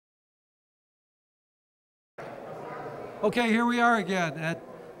Okay, here we are again at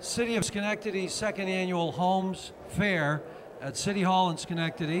City of Schenectady's second annual Homes Fair at City Hall in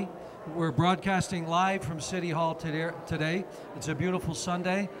Schenectady. We're broadcasting live from City Hall today. It's a beautiful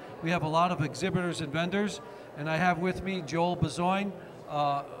Sunday. We have a lot of exhibitors and vendors, and I have with me Joel Bisaillon,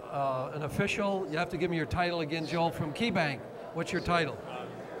 an official. You have to give me your title again, Joel, from KeyBank. What's your title?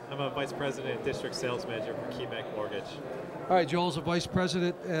 I'm a Vice President, District Sales Manager for KeyBank Mortgage. All right, Joel's a Vice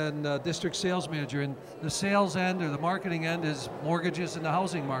President and District Sales Manager, and the sales end or the marketing end is mortgages in the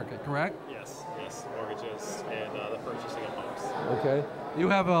housing market, correct? Yes, mortgages and the purchasing of homes. Okay. You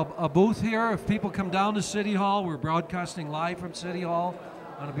have a booth here. If people come down to City Hall, we're broadcasting live from City Hall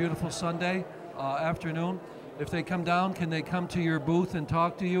on a beautiful Sunday afternoon. If they come down, can they come to your booth and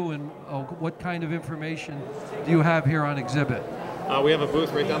talk to you, and what kind of information do you have here on exhibit? We have a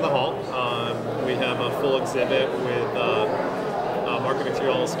booth right down the hall. We have a full exhibit with market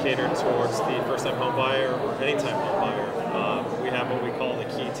materials catered towards the first-time home buyer or any-time home buyer. We have what we call the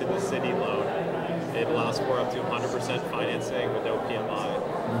Key to the City loan. It allows for up to 100% financing with no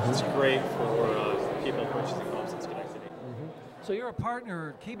PMI. It's great for people purchasing homes in Schenectady. So you're a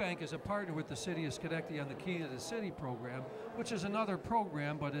partner, KeyBank is a partner with the City of Schenectady on the Key to the City program, which is another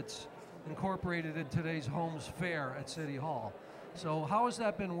program, but it's incorporated in today's Homes Fair at City Hall. So how has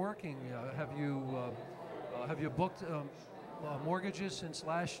that been working? Have you booked mortgages since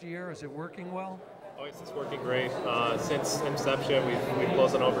last year? Is it working well? Oh, it's working great. Since inception, we've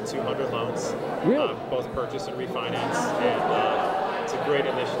closed on over 200 loans, really? Both purchase and refinance, and it's a great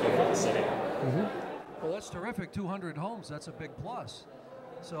initiative for the city. Well, that's terrific. 200 homes, that's a big plus.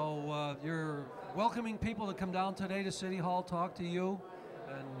 So you're welcoming people to come down today to City Hall, talk to you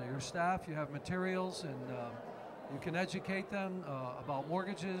and your staff. You have materials, and you can educate them about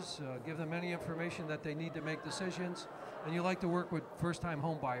mortgages, give them any information that they need to make decisions, and you like to work with first-time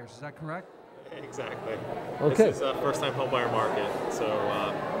home buyers. Is that correct? Exactly. Okay. This is a first-time home buyer market, so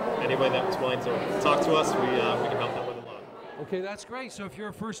anybody that's willing to talk to us, we can help them with a lot. Okay, that's great. So if you're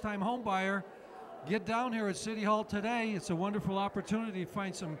a first-time home buyer, get down here at City Hall today. It's a wonderful opportunity to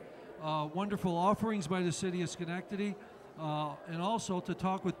find some wonderful offerings by the City of Schenectady, and also to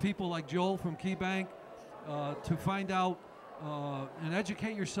talk with people like Joel from KeyBank, to find out and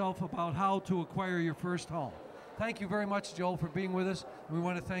educate yourself about how to acquire your first home. Thank you very much, Joel, for being with us. We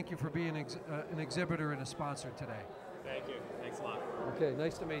want to thank you for being an exhibitor and a sponsor today. Thank you. Thanks a lot. Okay,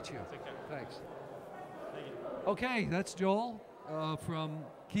 nice to meet you. Take care. Thanks. Thank you. Okay, that's Joel from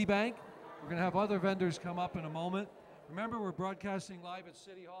KeyBank. We're going to have other vendors come up in a moment. Remember, we're broadcasting live at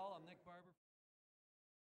City Hall. I'm Nick Barber.